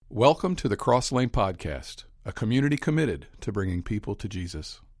Welcome to the Cross Lane Podcast, a community committed to bringing people to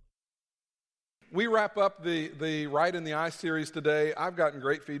Jesus. We wrap up the Right in the Eye series today. I've gotten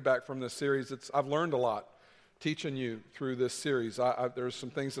great feedback from this series. I've learned a lot teaching you through this series. There's some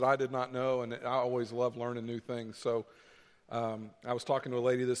things that I did not know, and I always love learning new things. So I was talking to a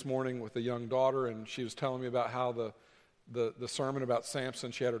lady this morning with a young daughter, and she was telling me about how the sermon about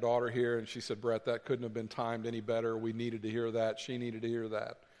Samson, she had her daughter here, and she said, Brett, that couldn't have been timed any better. We needed to hear that. She needed to hear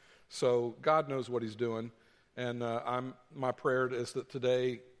that. So God knows what he's doing, and my prayer is that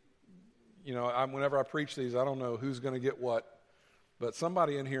today, whenever I preach these, I don't know who's going to get what, but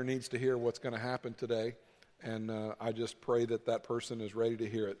somebody in here needs to hear what's going to happen today, and I just pray that person is ready to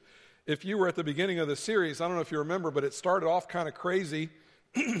hear it. If you were at the beginning of the series, I don't know if you remember, but it started off kind of crazy.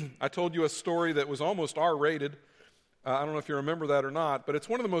 I told you a story that was almost R-rated. I don't know if you remember that or not, but it's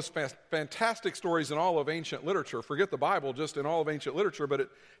one of the most fantastic stories in all of ancient literature. Forget the Bible, just in all of ancient literature, but it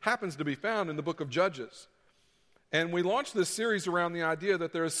happens to be found in the book of Judges. And we launched this series around the idea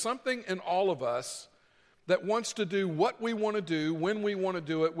that there is something in all of us that wants to do what we want to do, when we want to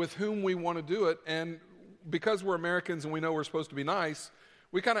do it, with whom we want to do it. And because we're Americans and we know we're supposed to be nice,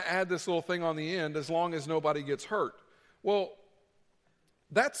 we kind of add this little thing on the end, as long as nobody gets hurt. Well,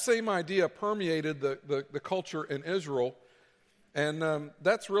 that same idea permeated the culture in Israel, and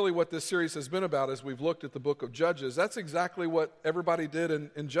that's really what this series has been about as we've looked at the book of Judges. That's exactly what everybody did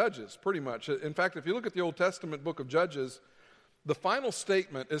in Judges, pretty much. In fact, if you look at the Old Testament book of Judges, the final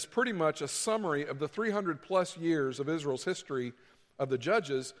statement is pretty much a summary of the 300-plus years of Israel's history of the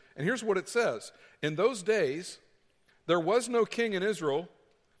Judges, and here's what it says. In those days, there was no king in Israel.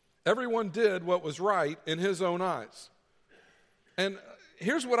 Everyone did what was right in his own eyes. And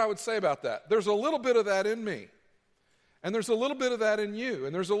here's what I would say about that. There's a little bit of that in me. And there's a little bit of that in you.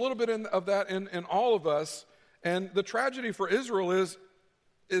 And there's a little bit of that in all of us. And the tragedy for Israel is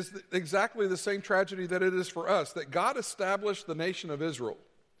exactly the same tragedy that it is for us. That God established the nation of Israel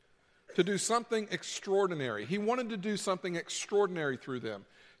to do something extraordinary. He wanted to do something extraordinary through them.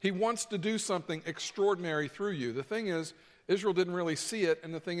 He wants to do something extraordinary through you. The thing is, Israel didn't really see it.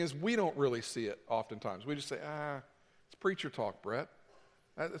 And the thing is, we don't really see it oftentimes. We just say, it's preacher talk, Brett.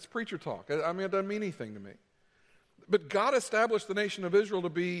 It's preacher talk. It doesn't mean anything to me. But God established the nation of Israel to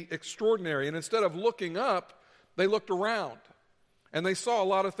be extraordinary. And instead of looking up, they looked around. And they saw a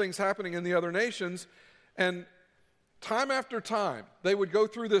lot of things happening in the other nations. And time after time, they would go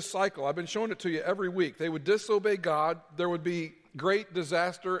through this cycle. I've been showing it to you every week. They would disobey God. There would be great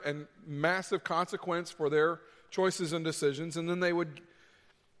disaster and massive consequence for their choices and decisions. And then they would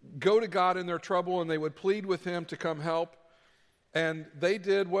go to God in their trouble, and they would plead with him to come help. And they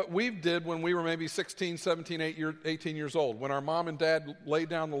did what we did when we were maybe 16, 17, 18 years old. When our mom and dad laid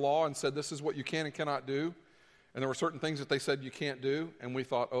down the law and said, this is what you can and cannot do. And there were certain things that they said you can't do. And we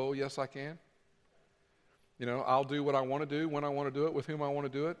thought, oh, yes, I can. I'll do what I want to do, when I want to do it, with whom I want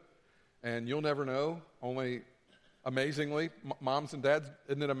to do it. And you'll never know. Only amazingly, moms and dads,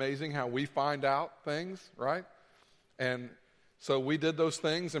 isn't it amazing how we find out things, right? And so we did those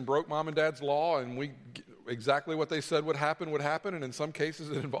things and broke mom and dad's law, and exactly what they said would happen, and in some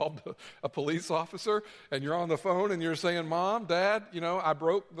cases it involved a police officer, and you're on the phone and you're saying, Mom, Dad, I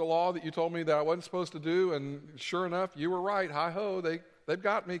broke the law that you told me that I wasn't supposed to do, and sure enough, you were right, hi-ho, they've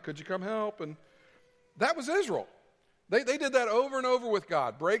got me, could you come help? And that was Israel. They did that over and over with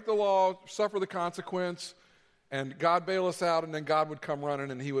God, break the law, suffer the consequence, and God bail us out, and then God would come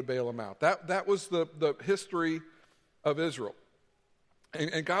running and he would bail them out. That was the history of Israel.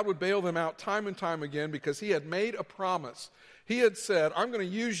 And God would bail them out time and time again because he had made a promise. He had said, I'm going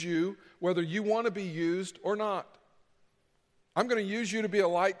to use you whether you want to be used or not. I'm going to use you to be a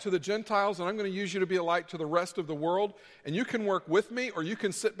light to the Gentiles, and I'm going to use you to be a light to the rest of the world. And you can work with me, or you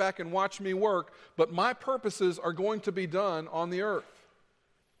can sit back and watch me work, but my purposes are going to be done on the earth.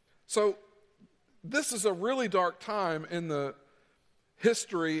 So this is a really dark time in the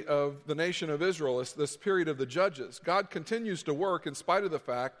history of the nation of Israel, this period of the Judges. God continues to work in spite of the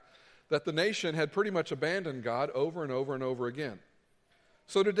fact that the nation had pretty much abandoned God over and over and over again.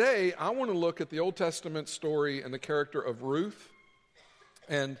 So today, I want to look at the Old Testament story and the character of Ruth.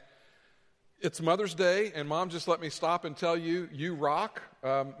 And it's Mother's Day, and Mom just let me stop and tell you, you rock.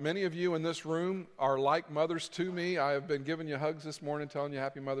 Many of you in this room are like mothers to me. I have been giving you hugs this morning, telling you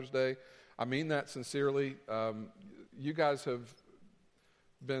Happy Mother's Day. I mean that sincerely. You guys have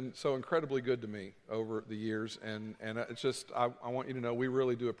been so incredibly good to me over the years, and it's just, I want you to know we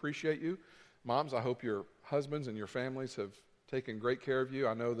really do appreciate you. Moms, I hope your husbands and your families have taken great care of you.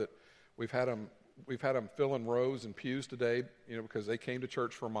 I know that we've had them filling rows and pews today, because they came to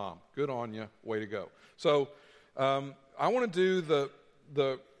church for Mom. Good on you, way to go. So I want to do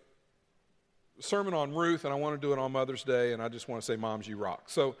the sermon on Ruth, and I want to do it on Mother's Day, and I just want to say, Moms, you rock.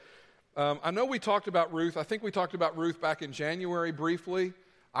 So I know we talked about Ruth. I think we talked about Ruth back in January briefly.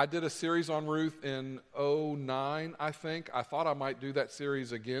 I did a series on Ruth in 2009, I think. I thought I might do that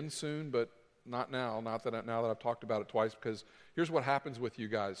series again soon, but not now, now that I've talked about it twice, because here's what happens with you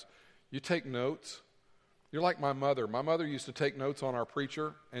guys. You take notes. You're like my mother. My mother used to take notes on our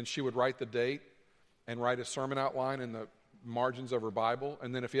preacher, and she would write the date and write a sermon outline in the margins of her Bible,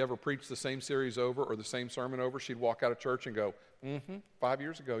 and then if he ever preached the same series over or the same sermon over, she'd walk out of church and go, 5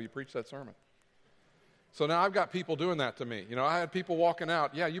 years ago you preached that sermon. So now I've got people doing that to me. You know, I had people walking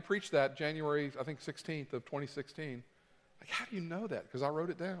out, yeah, you preached that January, I think 16th of 2016. Like, how do you know that? Because I wrote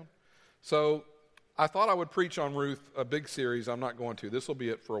it down. So I thought I would preach on Ruth, a big series. I'm not going to. This will be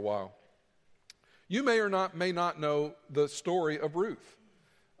it for a while. You may not know the story of Ruth.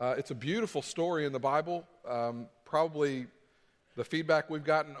 It's a beautiful story in the Bible. Probably the feedback we've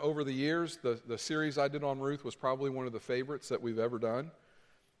gotten over the years, the series I did on Ruth was probably one of the favorites that we've ever done.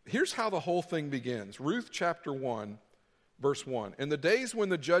 Here's how the whole thing begins. Ruth chapter 1, verse 1. In the days when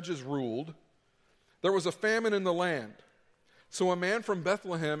the judges ruled, there was a famine in the land. So a man from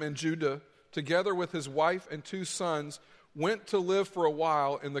Bethlehem in Judah, together with his wife and 2 sons, went to live for a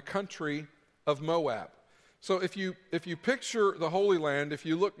while in the country of Moab. So if you picture the Holy Land, if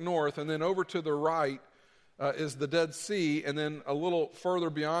you look north and then over to the right is the Dead Sea, and then a little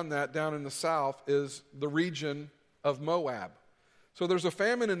further beyond that, down in the south, is the region of Moab. So there's a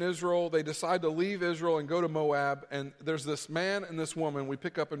famine in Israel. They decide to leave Israel and go to Moab, and there's this man and this woman. We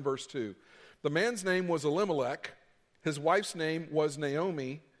pick up in verse 2. The man's name was Elimelech. His wife's name was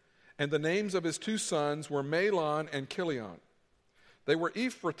Naomi, and the names of his 2 sons were Mahlon and Chilion. They were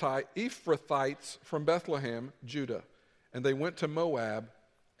Ephrathites from Bethlehem, Judah, and they went to Moab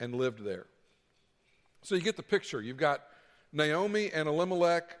and lived there. So you get the picture. You've got Naomi and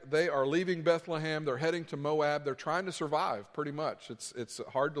Elimelech. They are leaving Bethlehem. They're heading to Moab. They're trying to survive, pretty much. It's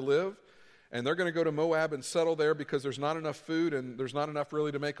hard to live, and they're going to go to Moab and settle there because there's not enough food and there's not enough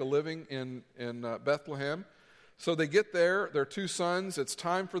really to make a living in Bethlehem. So they get there. Their 2 sons. It's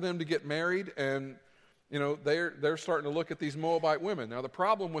time for them to get married, and you know, they're starting to look at these Moabite women. Now, the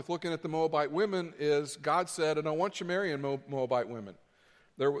problem with looking at the Moabite women is God said, I don't want you marrying Moabite women.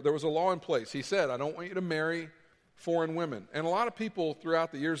 There was a law in place. He said, I don't want you to marry foreign women. And a lot of people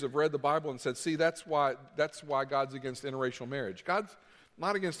throughout the years have read the Bible and said, see, that's why God's against interracial marriage. God's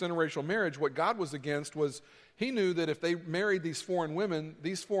not against interracial marriage. What God was against was he knew that if they married these foreign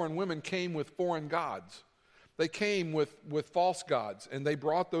women came with foreign gods. They came with false gods, and they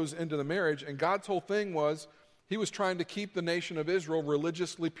brought those into the marriage. And God's whole thing was he was trying to keep the nation of Israel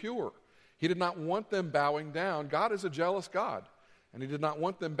religiously pure. He did not want them bowing down. God is a jealous God, and he did not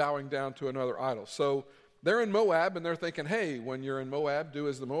want them bowing down to another idol. So they're in Moab, and they're thinking, hey, when you're in Moab, do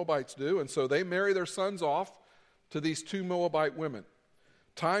as the Moabites do. And so they marry their sons off to these 2 Moabite women.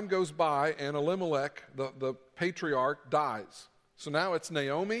 Time goes by, and Elimelech, the patriarch, dies. So now it's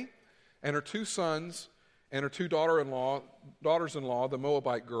Naomi and her 2 sons and her 2 daughters-in-law, the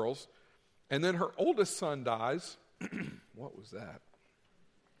Moabite girls. And then her oldest son dies. What was that?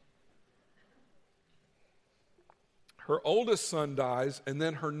 Her oldest son dies, and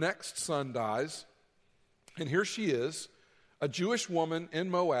then her next son dies. And here she is, a Jewish woman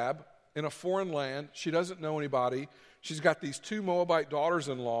in Moab, in a foreign land. She doesn't know anybody. She's got these 2 Moabite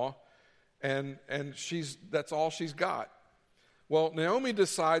daughters-in-law, and that's all she's got. Well, Naomi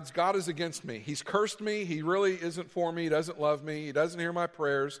decides God is against me. He's cursed me. He really isn't for me. He doesn't love me. He doesn't hear my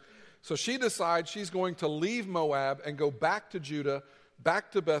prayers. So she decides she's going to leave Moab and go back to Judah,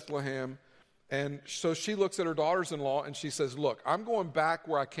 back to Bethlehem. And so she looks at her daughters-in-law and she says, look, I'm going back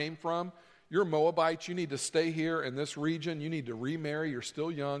where I came from. You're Moabites. You need to stay here in this region. You need to remarry. You're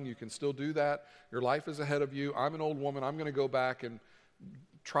still young. You can still do that. Your life is ahead of you. I'm an old woman. I'm going to go back and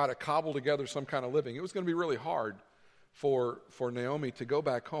try to cobble together some kind of living. It was going to be really hard for Naomi to go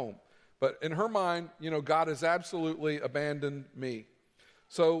back home. But in her mind, you know, God has absolutely abandoned me.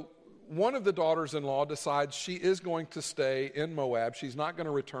 So one of the daughters-in-law decides she is going to stay in Moab. She's not going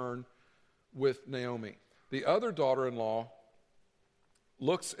to return with Naomi. The other daughter-in-law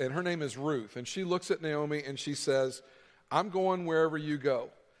looks, and her name is Ruth, and she looks at Naomi and she says, I'm going wherever you go.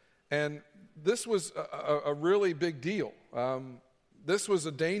 And this was a really big deal. This was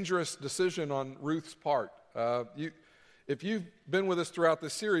a dangerous decision on Ruth's part. If you've been with us throughout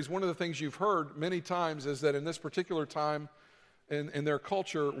this series, one of the things you've heard many times is that in this particular time in their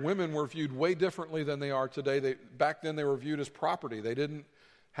culture, women were viewed way differently than they are today. Back then they were viewed as property. They didn't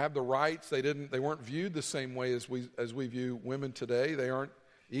have the rights. They weren't viewed the same way as we view women today. They aren't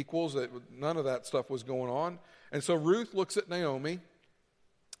equals. None of that stuff was going on. And so Ruth looks at Naomi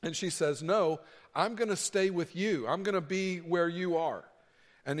And she says, no, I'm going to stay with you. I'm going to be where you are.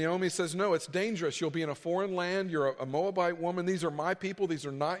 And Naomi says, no, it's dangerous. You'll be in a foreign land. You're a Moabite woman. These are my people. These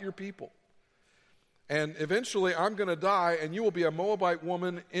are not your people. And eventually I'm going to die, and you will be a Moabite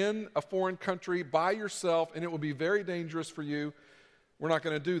woman in a foreign country by yourself, and it will be very dangerous for you. We're not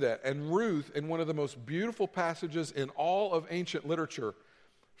going to do that. And Ruth, in one of the most beautiful passages in all of ancient literature,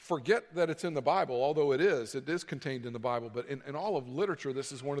 forget that it's in the Bible, although it is contained in the Bible, but in all of literature,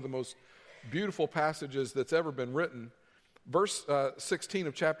 this is one of the most beautiful passages that's ever been written. Verse 16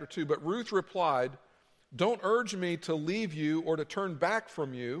 of chapter 2, but Ruth replied, don't urge me to leave you or to turn back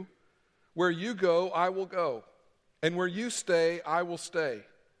from you. Where you go, I will go, and where you stay, I will stay.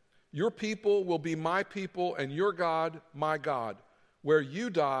 Your people will be my people, and your God, my God. Where you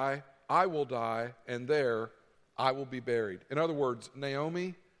die, I will die, and there I will be buried. In other words,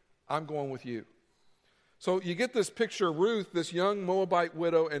 Naomi, I'm going with you. So you get this picture of Ruth, this young Moabite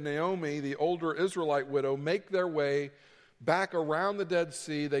widow, and Naomi, the older Israelite widow, make their way back around the Dead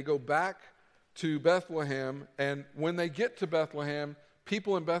Sea. They go back to Bethlehem, and when they get to Bethlehem,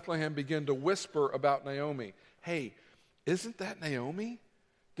 people in Bethlehem begin to whisper about Naomi. Hey, isn't that Naomi?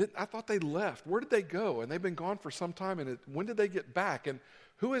 I thought they left. Where did they go? And they've been gone for some time, and when did they get back? And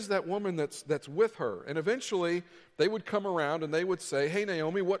who is that woman that's with her? And eventually, they would come around and they would say, hey,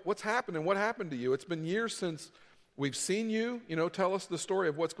 Naomi, what's happening? What happened to you? It's been years since we've seen you. Tell us the story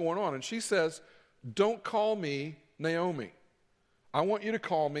of what's going on. And she says, don't call me Naomi. I want you to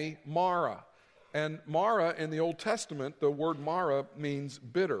call me Mara. And Mara in the Old Testament, the word Mara means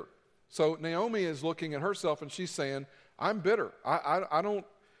bitter. So Naomi is looking at herself and she's saying, I'm bitter. I don't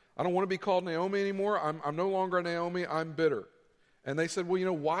want to be called Naomi anymore. I'm no longer Naomi. I'm bitter. And they said,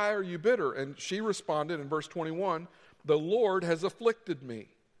 well, why are you bitter? And she responded in verse 21, the Lord has afflicted me.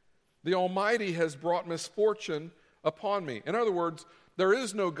 The Almighty has brought misfortune upon me. In other words, there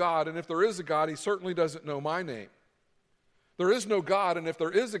is no God, and if there is a God, he certainly doesn't know my name. There is no God, and if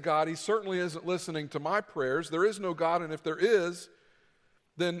there is a God, he certainly isn't listening to my prayers. There is no God, and if there is,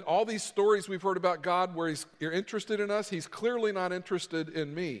 then all these stories we've heard about God where you're interested in us, he's clearly not interested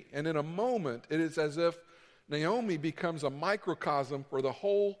in me. And in a moment, it is as if Naomi becomes a microcosm for the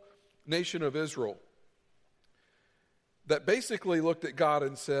whole nation of Israel that basically looked at God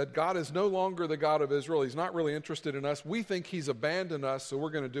and said, God is no longer the God of Israel. He's not really interested in us. We think he's abandoned us, so we're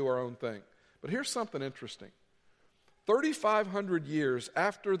going to do our own thing. But here's something interesting. 3,500 years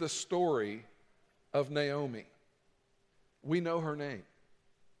after the story of Naomi, we know her name.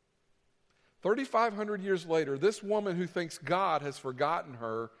 3,500 years later, this woman who thinks God has forgotten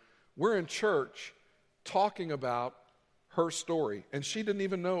her, we're in church talking about her story. And she didn't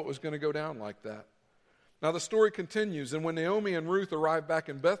even know it was going to go down like that. Now the story continues, and when Naomi and Ruth arrive back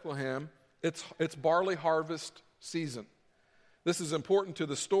in Bethlehem, it's barley harvest season. This is important to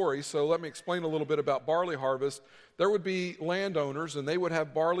the story, so let me explain a little bit about barley harvest. There would be landowners, and they would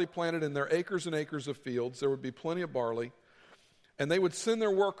have barley planted in their acres and acres of fields. There would be plenty of barley. And they would send their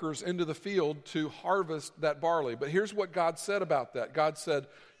workers into the field to harvest that barley. But here's what God said about that. God said,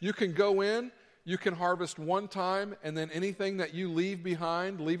 you can go in, you can harvest one time, and then anything that you leave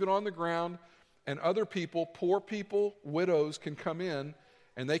behind, leave it on the ground, and other people, poor people, widows, can come in,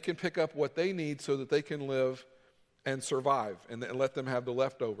 and they can pick up what they need so that they can live and survive, and let them have the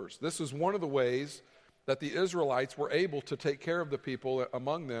leftovers. This is one of the ways that the Israelites were able to take care of the people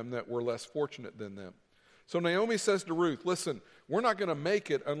among them that were less fortunate than them. So Naomi says to Ruth, listen, we're not going to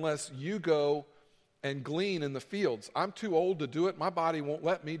make it unless you go and glean in the fields. I'm too old to do it. My body won't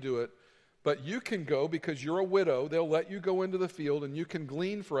let me do it. But you can go because you're a widow. They'll let you go into the field and you can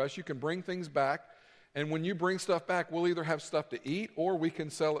glean for us. You can bring things back. And when you bring stuff back, we'll either have stuff to eat or we can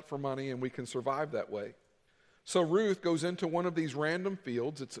sell it for money and we can survive that way. So Ruth goes into one of these random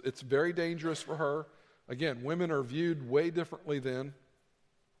fields. It's very dangerous for her. Again, women are viewed way differently then.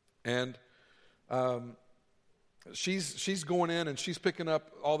 And she's going in and she's picking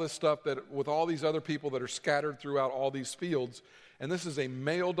up all this stuff that with all these other people that are scattered throughout all these fields. And this is a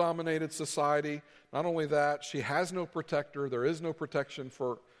male-dominated society. Not only that, she has no protector. There is no protection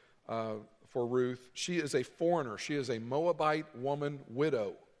for Ruth. She is a foreigner. She is a Moabite woman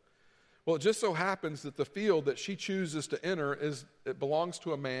widow. Well, it just so happens that the field that she chooses to enter it belongs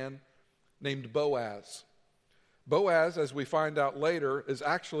to a man named Boaz. Boaz, as we find out later, is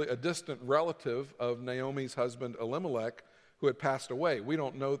actually a distant relative of Naomi's husband Elimelech, who had passed away. They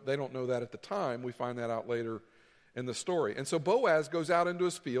don't know that at the time. We find that out later in the story. And so Boaz goes out into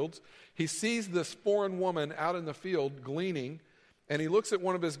his fields. He sees this foreign woman out in the field gleaning, and he looks at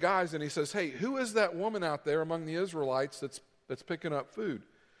one of his guys and he says, hey, who is that woman out there among the Israelites that's picking up food?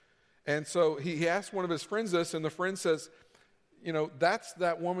 And so he asked one of his friends this, and the friend says, that's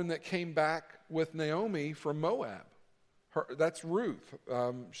that woman that came back with Naomi from Moab. That's Ruth.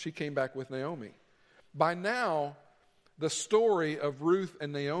 She came back with Naomi. By now, the story of Ruth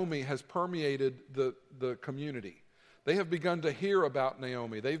and Naomi has permeated the community. They have begun to hear about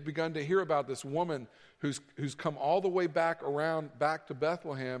Naomi. They've begun to hear about this woman who's come all the way back to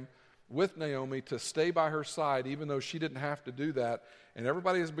Bethlehem with Naomi to stay by her side, even though she didn't have to do that. And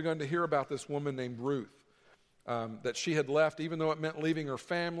everybody has begun to hear about this woman named Ruth, that she had left, even though it meant leaving her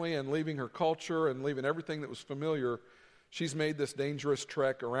family and leaving her culture and leaving everything that was familiar. She's made this dangerous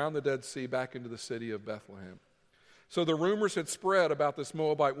trek around the Dead Sea back into the city of Bethlehem. So the rumors had spread about this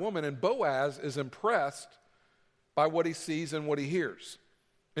Moabite woman, and Boaz is impressed by what he sees and what he hears.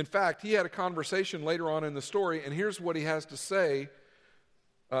 In fact, he had a conversation later on in the story, and here's what he has to say.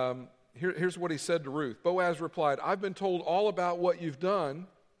 Here's what he said to Ruth. Boaz replied, "I've been told all about what you've done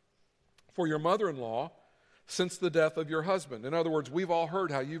for your mother-in-law since the death of your husband." In other words, we've all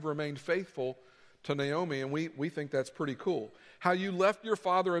heard how you've remained faithful to Naomi, and we think that's pretty cool. How you left your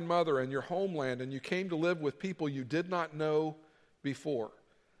father and mother and your homeland, and you came to live with people you did not know before.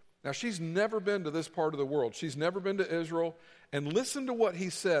 Now, she's never been to this part of the world. She's never been to Israel. And listen to what he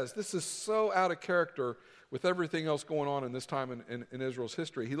says. This is so out of character with everything else going on in this time in Israel's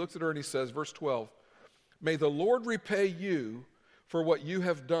history. He looks at her and he says, verse 12, "May the Lord repay you for what you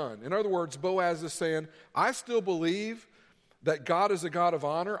have done." In other words, Boaz is saying, I still believe that God is a God of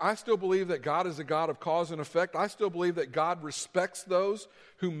honor. I still believe that God is a God of cause and effect. I still believe that God respects those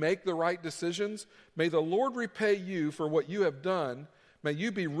who make the right decisions. May the Lord repay you for what you have done. May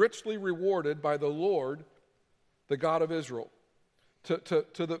you be richly rewarded by the Lord, the God of Israel. To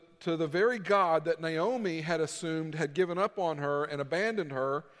the very God that Naomi had assumed had given up on her and abandoned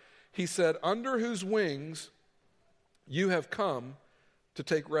her, he said, under whose wings you have come to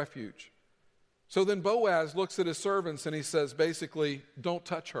take refuge. So then Boaz looks at his servants and he says, basically, don't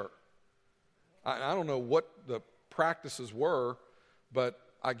touch her. I don't know what the practices were, but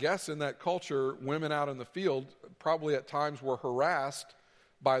I guess in that culture, women out in the field probably at times were harassed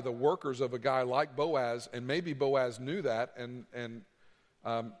by the workers of a guy like Boaz, and maybe Boaz knew that, and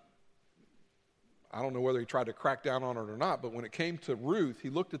I don't know whether he tried to crack down on it or not, but when it came to Ruth, he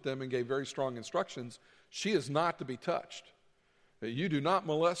looked at them and gave very strong instructions. She is not to be touched. You do not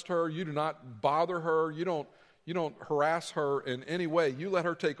molest her. You do not bother her. You don't harass her in any way. You let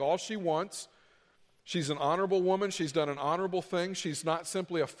her take all she wants. She's an honorable woman. She's done an honorable thing. She's not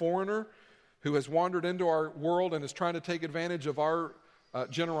simply a foreigner who has wandered into our world and is trying to take advantage of our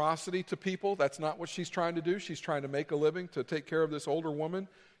generosity to people. That's not what she's trying to do. She's trying to make a living to take care of this older woman.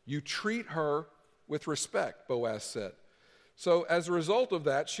 You treat her with respect, Boaz said. So as a result of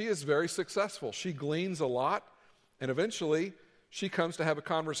that, she is very successful. She gleans a lot, and eventually she comes to have a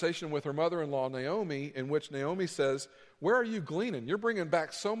conversation with her mother-in-law, Naomi, in which Naomi says, where are you gleaning? You're bringing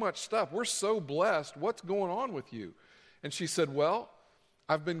back so much stuff. We're so blessed. What's going on with you? And she said, well,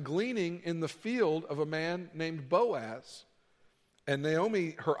 I've been gleaning in the field of a man named Boaz. And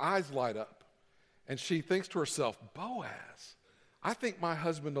Naomi, her eyes light up. And she thinks to herself, Boaz? I think my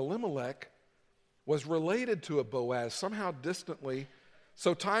husband Elimelech was related to a Boaz, somehow distantly.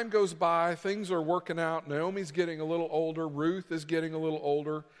 So time goes by, things are working out. Naomi's getting a little older. Ruth is getting a little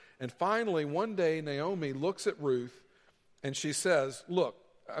older. And finally, one day, Naomi looks at Ruth and she says, look,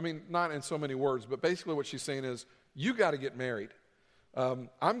 I mean, not in so many words, but basically what she's saying is, you got to get married. I'm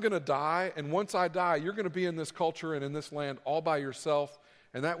going to die, and once I die, you're going to be in this culture and in this land all by yourself,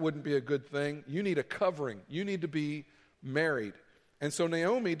 and that wouldn't be a good thing. You need a covering. You need to be married. And so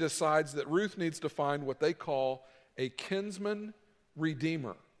Naomi decides that Ruth needs to find what they call a kinsman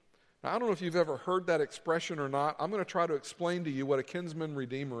redeemer. Now, I don't know if you've ever heard that expression or not. I'm going to try to explain to you what a kinsman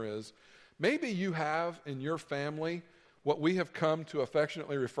redeemer is. Maybe you have in your family what we have come to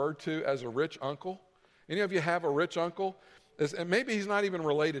affectionately refer to as a rich uncle. Any of you have a rich uncle? And maybe he's not even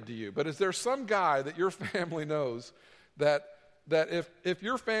related to you, but is there some guy that your family knows that if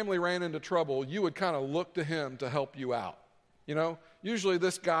your family ran into trouble, you would kind of look to him to help you out? You know, usually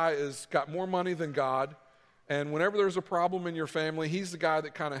this guy has got more money than God, and whenever there's a problem in your family, he's the guy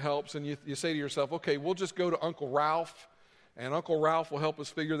that kind of helps, and you say to yourself, okay, we'll just go to Uncle Ralph, and Uncle Ralph will help us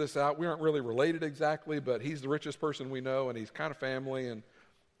figure this out. We aren't really related exactly, but he's the richest person we know, and he's kind of family, and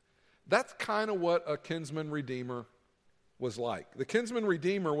that's kind of what a kinsman redeemer was like. The kinsman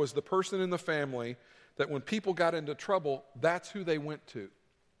redeemer was the person in the family that when people got into trouble, that's who they went to.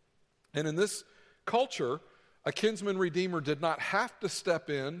 And in this culture, a kinsman redeemer did not have to step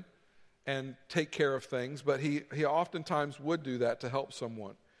in and take care of things, but he oftentimes would do that to help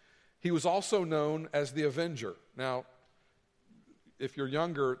someone. He was also known as the Avenger. Now, if you're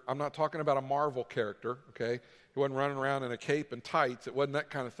younger, I'm not talking about a Marvel character, okay? He wasn't running around in a cape and tights. It wasn't that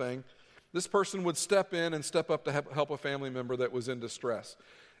kind of thing. This person would step in and step up to help a family member that was in distress.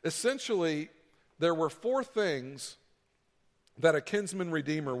 Essentially, there were 4 things that a kinsman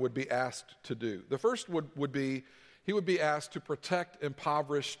redeemer would be asked to do. The first would be, he would be asked to protect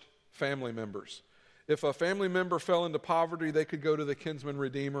impoverished family members. If a family member fell into poverty, they could go to the kinsman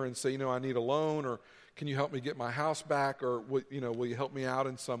redeemer and say, I need a loan, or can you help me get my house back, or will you help me out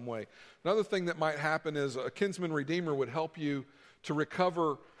in some way? Another thing that might happen is a kinsman redeemer would help you to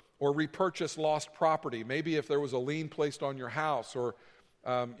recover or repurchase lost property. Maybe if there was a lien placed on your house, or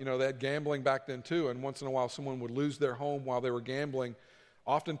they had gambling back then too, and once in a while someone would lose their home while they were gambling.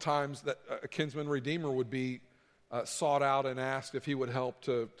 Oftentimes that a kinsman redeemer would be sought out and asked if he would help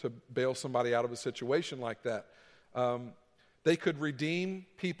to bail somebody out of a situation like that. They could redeem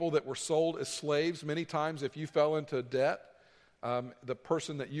people that were sold as slaves. Many times if you fell into debt, the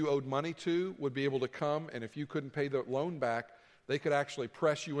person that you owed money to would be able to come, and if you couldn't pay the loan back, they could actually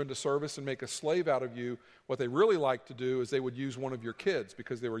press you into service and make a slave out of you. What they really like to do is they would use one of your kids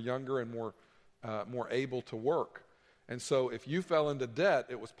because they were younger and more able to work. And so if you fell into debt,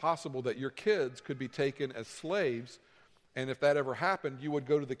 it was possible that your kids could be taken as slaves. And if that ever happened, you would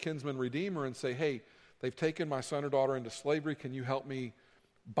go to the kinsman redeemer and say, hey, they've taken my son or daughter into slavery. Can you help me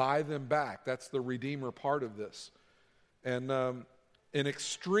buy them back? That's the redeemer part of this. And in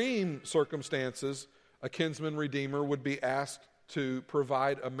extreme circumstances, a kinsman redeemer would be asked to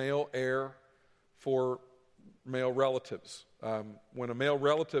provide a male heir for male relatives. When a male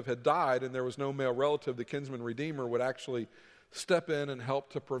relative had died and there was no male relative, the kinsman redeemer would actually step in and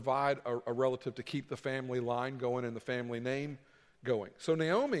help to provide a relative to keep the family line going and the family name going. So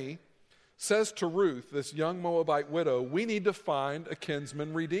Naomi says to Ruth, this young Moabite widow, we need to find a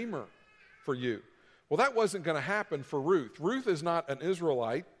kinsman redeemer for you. Well, that wasn't going to happen for Ruth. Ruth is not an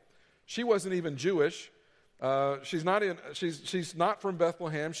Israelite. She wasn't even Jewish. She's not from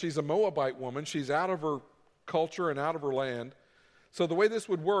Bethlehem. She's a Moabite woman. She's out of her culture and out of her land. So the way this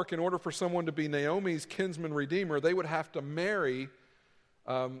would work, in order for someone to be Naomi's kinsman redeemer, they would have to marry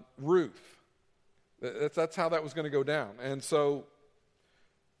Ruth. That's how that was going to go down. And so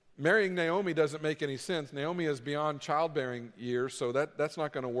marrying Naomi doesn't make any sense. Naomi is beyond childbearing years, so that's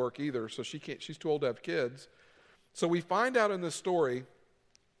not going to work either. So she's too old to have kids. So we find out in this story,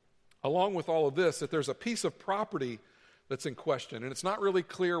 along with all of this, that there's a piece of property that's in question. And it's not really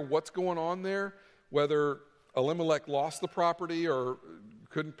clear what's going on there, whether Elimelech lost the property or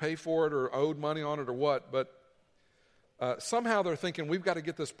couldn't pay for it or owed money on it or what. But somehow they're thinking, we've got to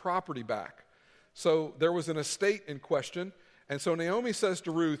get this property back. So there was an estate in question. And so Naomi says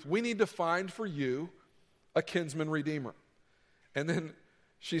to Ruth, we need to find for you a kinsman redeemer. And then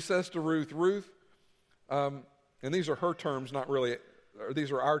she says to Ruth, and these are her terms, not really, or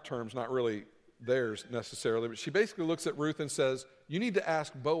these are our terms, not really theirs necessarily, but she basically looks at Ruth and says, you need to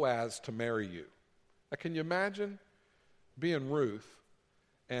ask Boaz to marry you. Now, can you imagine being Ruth,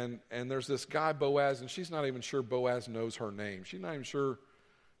 and there's this guy Boaz, and she's not even sure Boaz knows her name. She's not even sure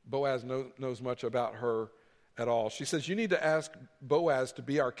Boaz knows much about her at all. She says, you need to ask Boaz to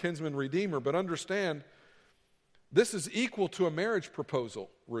be our kinsman redeemer, but understand, this is equal to a marriage proposal,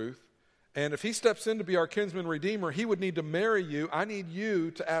 Ruth. And if he steps in to be our kinsman redeemer, he would need to marry you. I need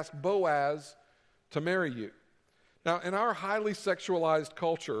you to ask Boaz to marry you. Now, in our highly sexualized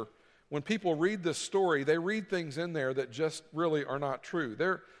culture, when people read this story, they read things in there that just really are not true.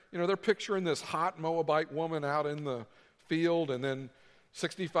 They're picturing this hot Moabite woman out in the field, and then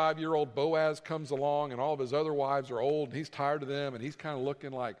 65-year-old Boaz comes along, and all of his other wives are old, and he's tired of them, and he's kind of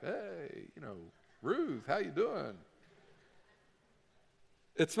looking like, hey, Ruth, how you doing?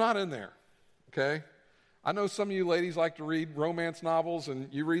 It's not in there, okay? I know some of you ladies like to read romance novels, and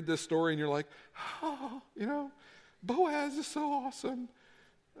you read this story, and you're like, oh, Boaz is so awesome.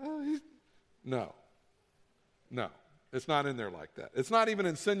 No, it's not in there like that. It's not even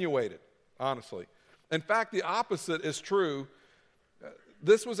insinuated, honestly. In fact, the opposite is true.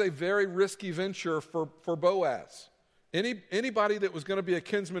 This was a very risky venture for Boaz. Anybody that was going to be a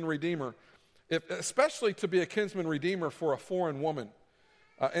kinsman redeemer, especially to be a kinsman redeemer for a foreign woman.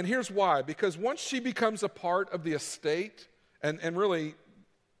 And here's why. Because once she becomes a part of the estate, and really,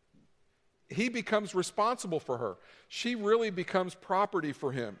 he becomes responsible for her. She really becomes property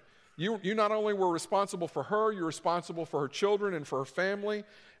for him. You not only were responsible for her, you're responsible for her children and for her family.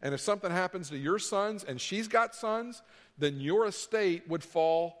 And if something happens to your sons and she's got sons, then your estate would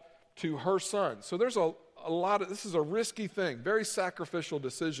fall to her sons. So there's a lot of, this is a risky thing, very sacrificial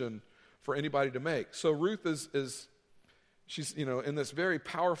decision for anybody to make. So Ruth she's in this very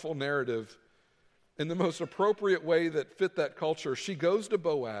powerful narrative, in the most appropriate way that fit that culture. She goes to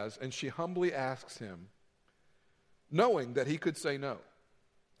Boaz and she humbly asks him, knowing that he could say no.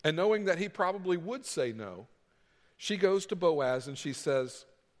 And knowing that he probably would say no, she goes to Boaz and she says,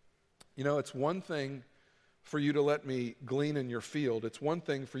 it's one thing for you to let me glean in your field. It's one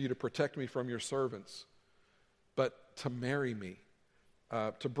thing for you to protect me from your servants. But to marry me,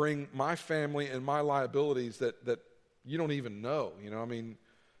 to bring my family and my liabilities that you don't even know.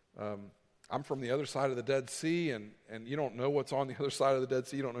 I'm from the other side of the Dead Sea, and you don't know what's on the other side of the Dead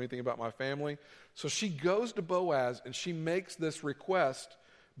Sea. You don't know anything about my family. So she goes to Boaz, and she makes this request.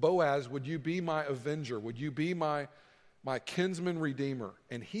 Boaz, would you be my avenger? Would you be my kinsman redeemer?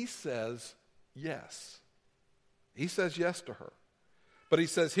 And he says yes. He says yes to her. But he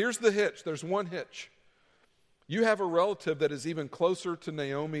says, here's the hitch. There's one hitch. You have a relative that is even closer to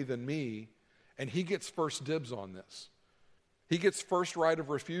Naomi than me, and he gets first dibs on this. He gets first right of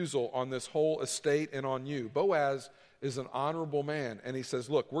refusal on this whole estate and on you. Boaz is an honorable man, and he says,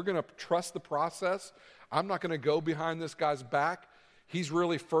 look, we're going to trust the process. I'm not going to go behind this guy's back. He's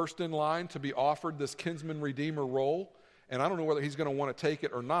really first in line to be offered this kinsman redeemer role, and I don't know whether he's going to want to take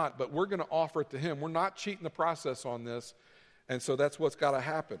it or not, but we're going to offer it to him. We're not cheating the process on this, and so that's what's got to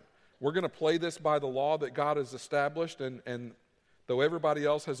happen. We're going to play this by the law that God has established, and though everybody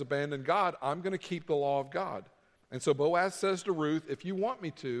else has abandoned God, I'm going to keep the law of God. And so Boaz says to Ruth, if you want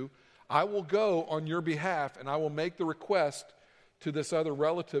me to, I will go on your behalf, and I will make the request to this other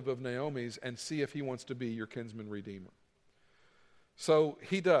relative of Naomi's and see if he wants to be your kinsman redeemer. So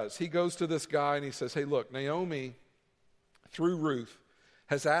he does. He goes to this guy and he says, hey, look, Naomi, through Ruth,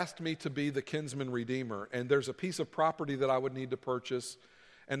 has asked me to be the kinsman redeemer, and there's a piece of property that I would need to purchase.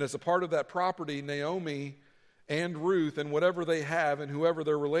 And as a part of that property, Naomi and Ruth and whatever they have and whoever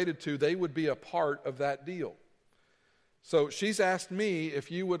they're related to, they would be a part of that deal. So she's asked me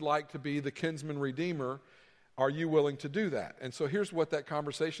if you would like to be the kinsman redeemer. Are you willing to do that? And so here's what that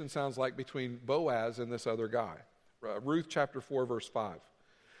conversation sounds like between Boaz and this other guy. Ruth chapter 4, verse 5.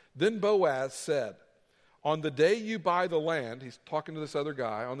 Then Boaz said, on the day you buy the land, he's talking to this other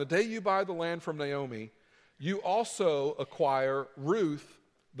guy, on the day you buy the land from Naomi, you also acquire Ruth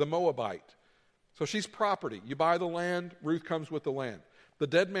the Moabite. So she's property. You buy the land, Ruth comes with the land. The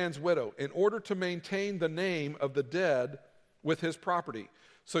dead man's widow, in order to maintain the name of the dead with his property.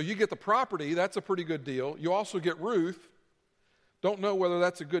 So you get the property, that's a pretty good deal. You also get Ruth. Don't know whether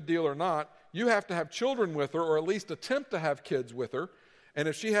that's a good deal or not. You have to have children with her, or at least attempt to have kids with her. And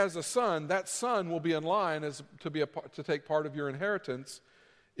if she has a son, that son will be in line to take part of your inheritance.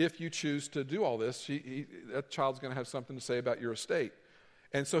 If you choose to do all this, that child's going to have something to say about your estate.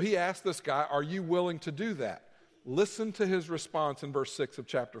 And so he asked this guy, are you willing to do that? Listen to his response in verse 6 of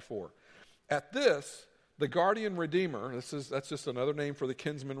chapter 4. At this, the guardian redeemer, that's just another name for the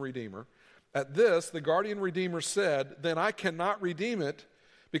kinsman redeemer. At this, the guardian redeemer said, then I cannot redeem it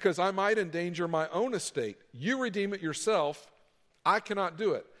because I might endanger my own estate. You redeem it yourself. I cannot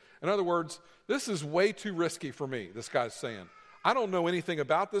do it. In other words, this is way too risky for me, this guy's saying. I don't know anything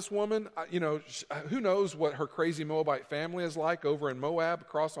about this woman. Who knows what her crazy Moabite family is like over in Moab,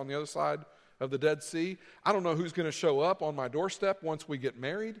 across on the other side of the Dead Sea. I don't know who's going to show up on my doorstep once we get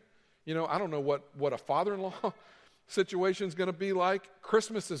married. I don't know what a father-in-law situation is going to be like.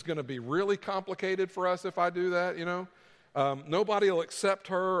 Christmas is going to be really complicated for us if I do that, Nobody will accept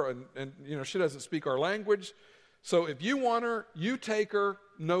her, and she doesn't speak our language. So if you want her, you take her,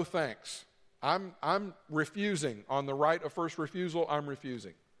 no thanks. I'm refusing. On the right of first refusal, I'm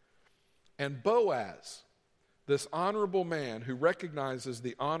refusing. And Boaz, this honorable man who recognizes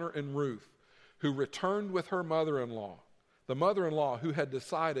the honor in Ruth, who returned with her mother-in-law, the mother-in-law who had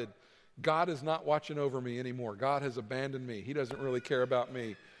decided, God is not watching over me anymore. God has abandoned me. He doesn't really care about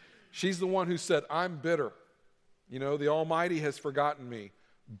me. She's the one who said, I'm bitter. The Almighty has forgotten me.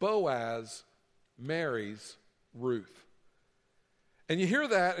 Boaz marries Ruth. And you hear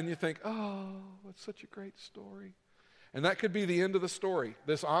that and you think, oh, it's such a great story. And that could be the end of the story.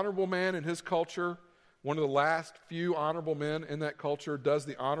 This honorable man in his culture, one of the last few honorable men in that culture, does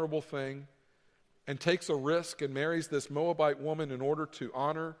the honorable thing and takes a risk and marries this Moabite woman in order to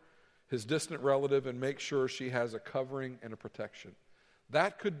honor his distant relative and make sure she has a covering and a protection.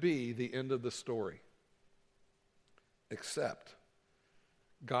 That could be the end of the story. Except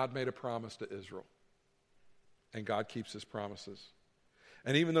God made a promise to Israel. And God keeps his promises.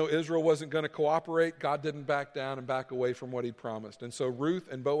 And even though Israel wasn't going to cooperate, God didn't back down and back away from what he promised. And so Ruth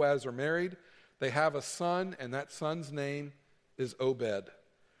and Boaz are married. They have a son, and that son's name is Obed.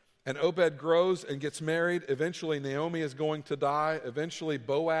 And Obed grows and gets married. Eventually Naomi is going to die. Eventually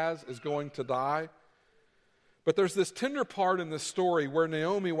Boaz is going to die. But there's this tender part in this story where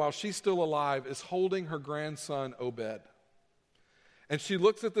Naomi, while she's still alive, is holding her grandson Obed. And she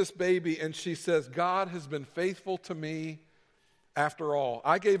looks at this baby and she says, God has been faithful to me after all.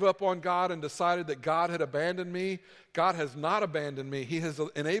 I gave up on God and decided that God had abandoned me. God has not abandoned me. He has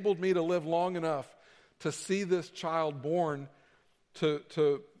enabled me to live long enough to see this child born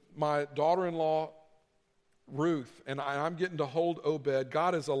to my daughter-in-law, Ruth. And I'm getting to hold Obed.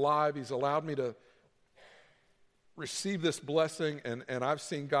 God is alive. He's allowed me to receive this blessing, and I've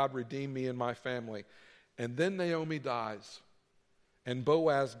seen God redeem me and my family. And then Naomi dies. And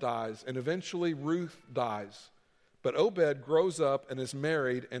Boaz dies, and eventually Ruth dies. But Obed grows up and is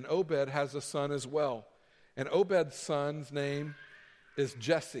married, and Obed has a son as well. And Obed's son's name is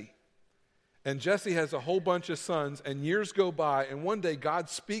Jesse. And Jesse has a whole bunch of sons, and years go by, and one day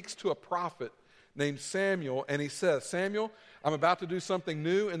God speaks to a prophet named Samuel, and he says, Samuel, I'm about to do something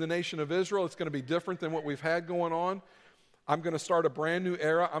new in the nation of Israel. It's going to be different than what we've had going on. I'm going to start a brand new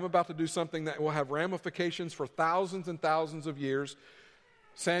era. I'm about to do something that will have ramifications for thousands and thousands of years.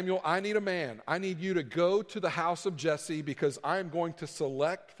 Samuel, I need a man. I need you to go to the house of Jesse because I am going to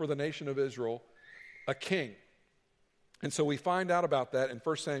select for the nation of Israel a king. And so we find out about that in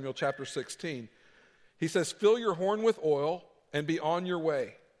 1 Samuel chapter 16. He says, fill your horn with oil and be on your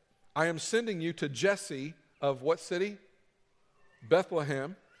way. I am sending you to Jesse of what city?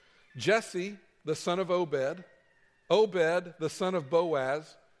 Bethlehem. Jesse, the son of Obed. Obed, the son of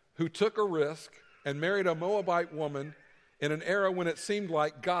Boaz, who took a risk and married a Moabite woman in an era when it seemed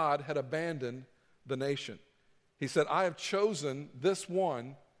like God had abandoned the nation. He said, I have chosen this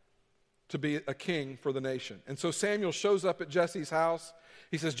one to be a king for the nation. And so Samuel shows up at Jesse's house.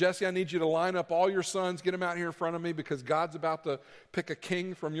 He says, Jesse, I need you to line up all your sons, get them out here in front of me because God's about to pick a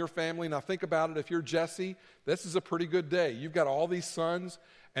king from your family. Now think about it. If you're Jesse, this is a pretty good day. You've got all these sons,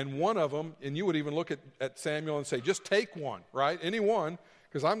 and one of them, and you would even look at Samuel and say, just take one, right? Any one,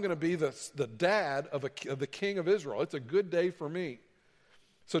 because I'm going to be the dad of the king of Israel. It's a good day for me.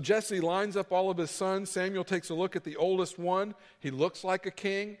 So Jesse lines up all of his sons. Samuel takes a look at the oldest one. He looks like a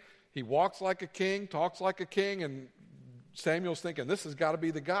king. He walks like a king, talks like a king, and Samuel's thinking, this has got to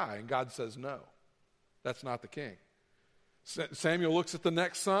be the guy. And God says, no, that's not the king. Samuel looks at the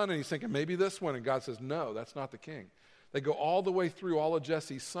next son, and he's thinking, maybe this one. And God says, no, that's not the king. They go all the way through all of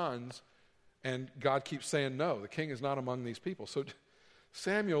Jesse's sons, and God keeps saying, no, the king is not among these people. So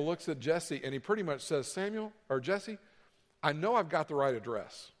Samuel looks at Jesse, and he pretty much says, Jesse, I know I've got the right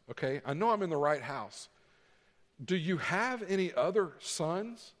address, okay? I know I'm in the right house. Do you have any other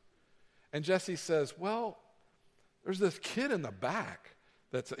sons? And Jesse says, well, there's this kid in the back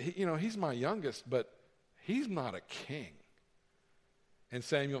he's my youngest, but he's not a king. And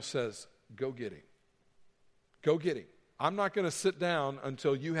Samuel says, go get him. Go get him. I'm not going to sit down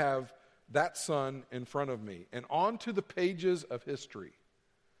until you have that son in front of me. And onto the pages of history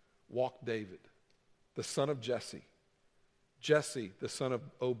walked David, the son of Jesse. Jesse, the son of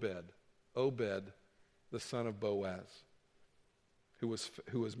Obed. Obed, the son of Boaz, who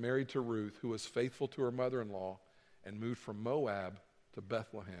was married to Ruth, who was faithful to her mother-in-law, and moved from Moab to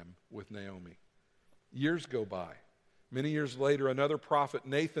Bethlehem with Naomi. Years go by. Many years later, another prophet,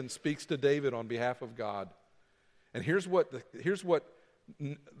 Nathan, speaks to David on behalf of God. And here's what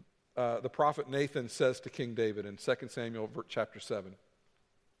the prophet Nathan says to King David in 2 Samuel chapter 7.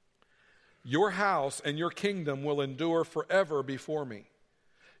 Your house and your kingdom will endure forever before me.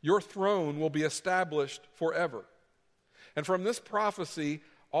 Your throne will be established forever. And from this prophecy,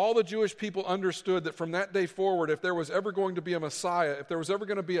 all the Jewish people understood that from that day forward, if there was ever going to be a Messiah, if there was ever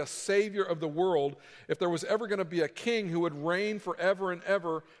going to be a Savior of the world, if there was ever going to be a king who would reign forever and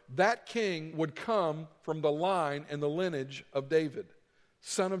ever, that king would come from the line and the lineage of David,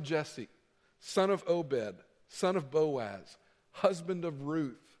 son of Jesse, son of Obed, son of Boaz, husband of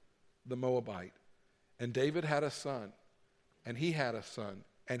Ruth, the Moabite. And David had a son, and he had a son,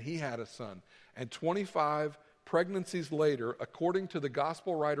 and he had a son. And 25 pregnancies later, according to the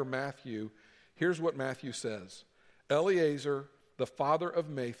gospel writer Matthew, here's what Matthew says. Eleazar, the father of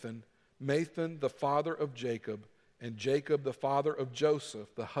Mathan, Mathan, the father of Jacob, and Jacob, the father of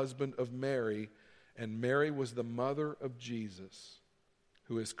Joseph, the husband of Mary, and Mary was the mother of Jesus,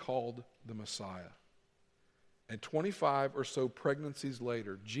 who is called the Messiah. And 25 or so pregnancies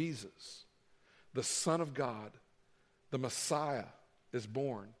later, Jesus, the Son of God, the Messiah, is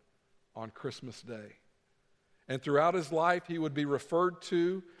born on Christmas Day. And throughout his life, he would be referred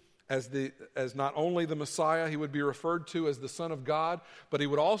to as not only the Messiah, he would be referred to as the Son of God, but he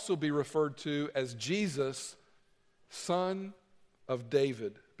would also be referred to as Jesus, son of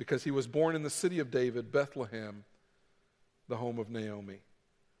David, because he was born in the city of David, Bethlehem, the home of Naomi,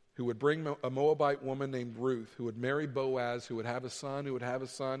 who would bring a Moabite woman named Ruth, who would marry Boaz, who would have a son, who would have a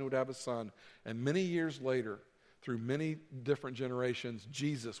son, who would have a son. And many years later, through many different generations,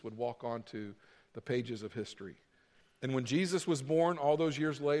 Jesus would walk onto the pages of history. And when Jesus was born all those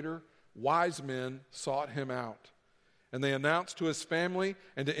years later, wise men sought him out. And they announced to his family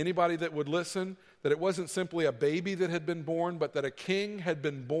and to anybody that would listen that it wasn't simply a baby that had been born, but that a king had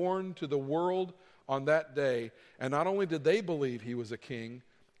been born to the world on that day. And not only did they believe he was a king,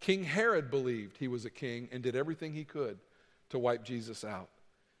 King Herod believed he was a king and did everything he could to wipe Jesus out.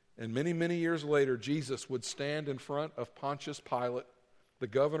 And many, many years later, Jesus would stand in front of Pontius Pilate, the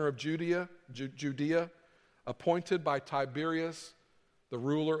governor of Judea, appointed by Tiberius, the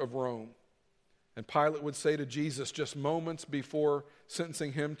ruler of Rome. And Pilate would say to Jesus, just moments before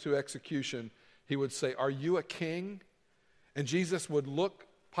sentencing him to execution, he would say, "Are you a king?" And Jesus would look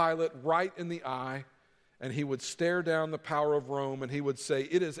Pilate right in the eye, and he would stare down the power of Rome, and he would say,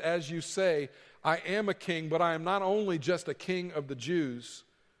 "It is as you say, I am a king, but I am not only just a king of the Jews.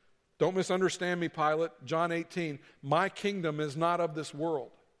 Don't misunderstand me, Pilate." John 18, "My kingdom is not of this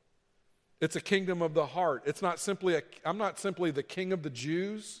world. It's a kingdom of the heart. I'm not simply the king of the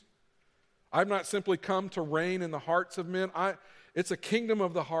Jews. I've not simply come to reign in the hearts of men. It's a kingdom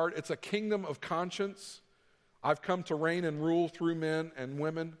of the heart. It's a kingdom of conscience. I've come to reign and rule through men and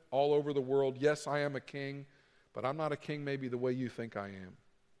women all over the world. Yes, I am a king, but I'm not a king maybe the way you think I am."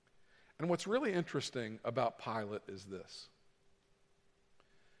 And what's really interesting about Pilate is this.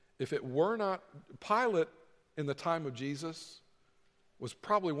 If it were not, Pilate in the time of Jesus was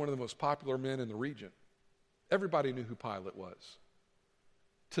probably one of the most popular men in the region. Everybody knew who Pilate was.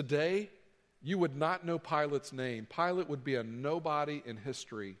 Today, you would not know Pilate's name. Pilate would be a nobody in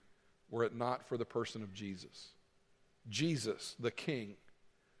history were it not for the person of Jesus. Jesus, the king,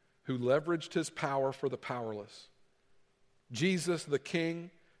 who leveraged his power for the powerless. Jesus, the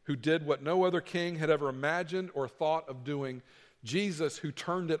king, who did what no other king had ever imagined or thought of doing. Jesus, who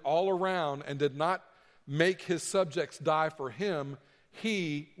turned it all around and did not make his subjects die for him.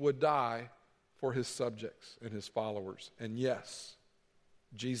 He would die for his subjects and his followers. And yes,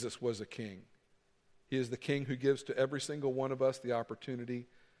 Jesus was a king. He is the king who gives to every single one of us the opportunity.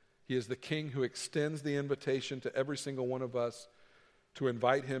 He is the king who extends the invitation to every single one of us to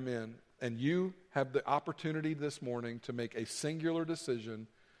invite him in. And you have the opportunity this morning to make a singular decision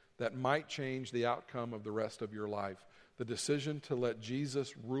that might change the outcome of the rest of your life. The decision to let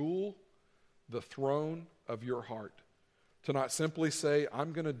Jesus rule the throne of your heart. To not simply say,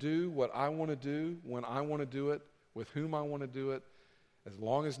 I'm going to do what I want to do, when I want to do it, with whom I want to do it, as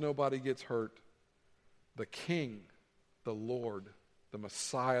long as nobody gets hurt. The King, the Lord, the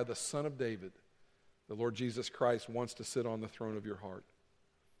Messiah, the Son of David, the Lord Jesus Christ wants to sit on the throne of your heart.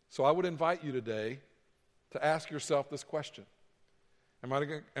 So I would invite you today to ask yourself this question. Am I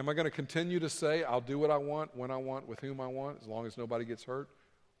going to continue to say, I'll do what I want, when I want, with whom I want, as long as nobody gets hurt?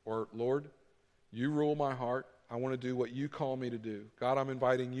 Or, Lord, you rule my heart. I want to do what you call me to do. God, I'm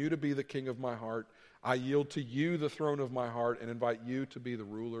inviting you to be the king of my heart. I yield to you the throne of my heart and invite you to be the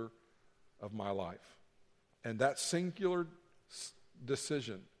ruler of my life. And that singular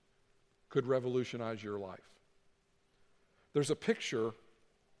decision could revolutionize your life. There's a picture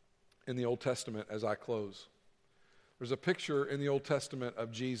in the Old Testament as I close. There's a picture in the Old Testament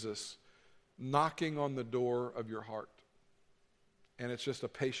of Jesus knocking on the door of your heart. And it's just a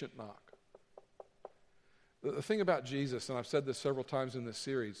patient knock. The thing about Jesus, and I've said this several times in this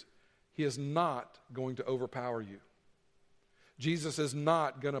series, he is not going to overpower you. Jesus is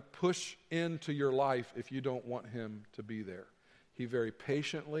not going to push into your life if you don't want him to be there. He very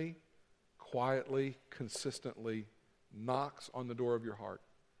patiently, quietly, consistently knocks on the door of your heart.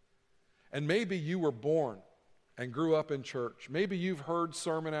 And maybe you were born and grew up in church. Maybe you've heard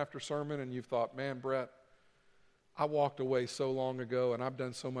sermon after sermon and you've thought, man, Brett, I walked away so long ago and I've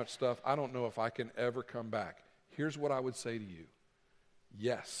done so much stuff, I don't know if I can ever come back. Here's what I would say to you.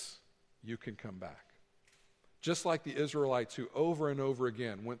 Yes, you can come back. Just like the Israelites who over and over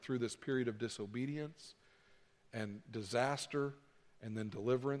again went through this period of disobedience and disaster and then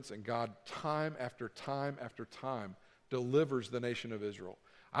deliverance, and God time after time after time delivers the nation of Israel.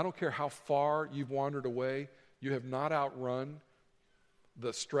 I don't care how far you've wandered away, you have not outrun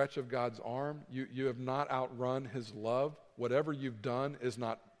the stretch of God's arm. You have not outrun his love. Whatever you've done is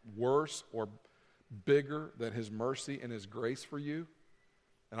not worse or bigger than his mercy and his grace for you.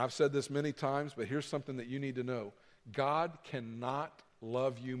 And I've said this many times, but here's something that you need to know. God cannot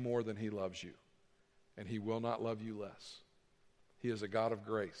love you more than he loves you. And he will not love you less. He is a God of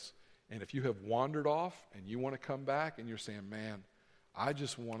grace. And if you have wandered off and you want to come back and you're saying, man, I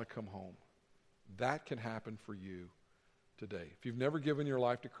just want to come home, that can happen for you today. If you've never given your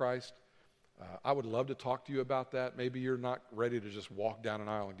life to Christ, I would love to talk to you about that. Maybe you're not ready to just walk down an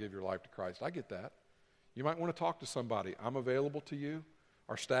aisle and give your life to Christ. I get that. You might want to talk to somebody. I'm available to you.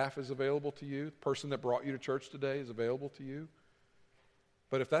 Our staff is available to you. The person that brought you to church today is available to you.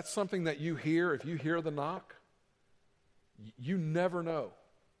 But if that's something that you hear, if you hear the knock, you never know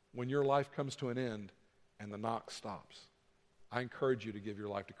when your life comes to an end and the knock stops. I encourage you to give your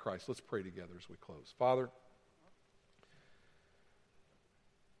life to Christ. Let's pray together as we close. Father,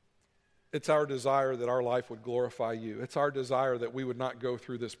 it's our desire that our life would glorify you. It's our desire that we would not go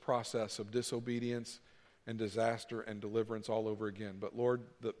through this process of disobedience and disaster and deliverance all over again. But Lord,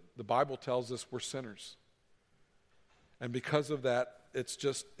 the Bible tells us we're sinners. And because of that,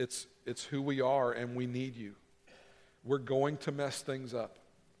 it's who we are, and we need you. We're going to mess things up.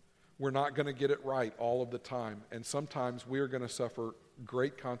 We're not going to get it right all of the time. And sometimes we are going to suffer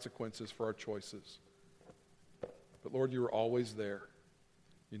great consequences for our choices. But Lord, you are always there.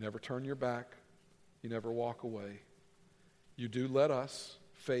 You never turn your back. You never walk away. You do let us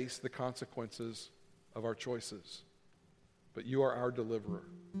face the consequences of our choices. But you are our deliverer,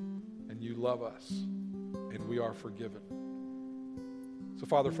 and you love us, and we are forgiven. So,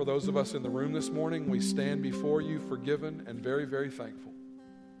 Father, for those of us in the room this morning, we stand before you forgiven and very, very thankful.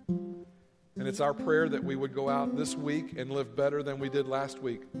 And it's our prayer that we would go out this week and live better than we did last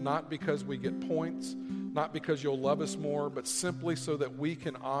week, not because we get points, not because you'll love us more, but simply so that we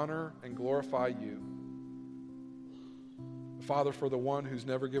can honor and glorify you. Father, for the one who's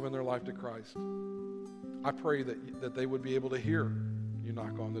never given their life to Christ, I pray that they would be able to hear you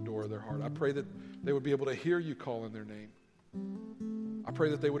knock on the door of their heart. I pray that they would be able to hear you call in their name. I pray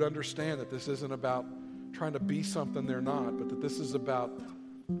that they would understand that this isn't about trying to be something they're not, but that this is about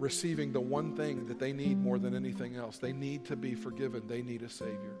receiving the one thing that they need more than anything else. They need to be forgiven. They need a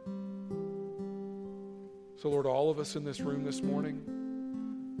Savior. So, Lord, all of us in this room this morning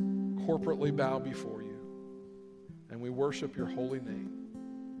corporately bow before you, and we worship your holy name.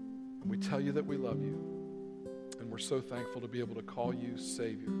 And we tell you that we love you, and we're so thankful to be able to call you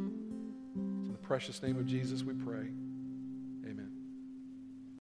Savior. It's in the precious name of Jesus we pray.